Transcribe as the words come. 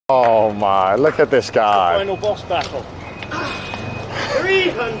Oh my, look at this guy. Final boss battle.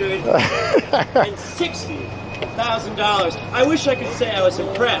 $360,000. I wish I could say I was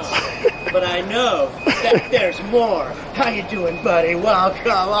impressed, but I know that there's more. How you doing, buddy? Welcome.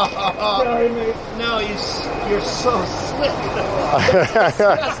 Sorry, mate. No, you're so slick. That's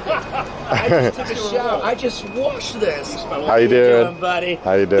disgusting. I just took a shower. I just washed this. How you doing, buddy?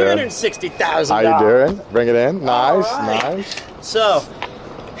 How you doing? $360,000. How you doing? Bring it in. Nice, right. nice. So,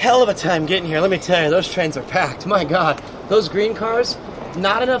 hell of a time getting here. Let me tell you, those trains are packed. My God, those green cars,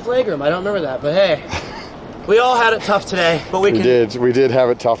 not enough legroom. I don't remember that, but hey, we all had it tough today. But we did have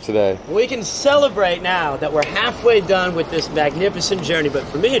it tough today. We can celebrate now that we're halfway done with this magnificent journey. But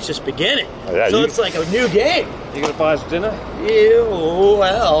for me, it's just beginning. Yeah, so it's like a new game. You gonna buy us dinner?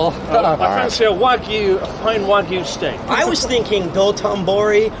 Well. I fancy a fine wagyu steak. I was thinking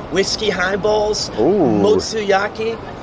Dotonbori, whiskey highballs, Ooh. motsuyaki.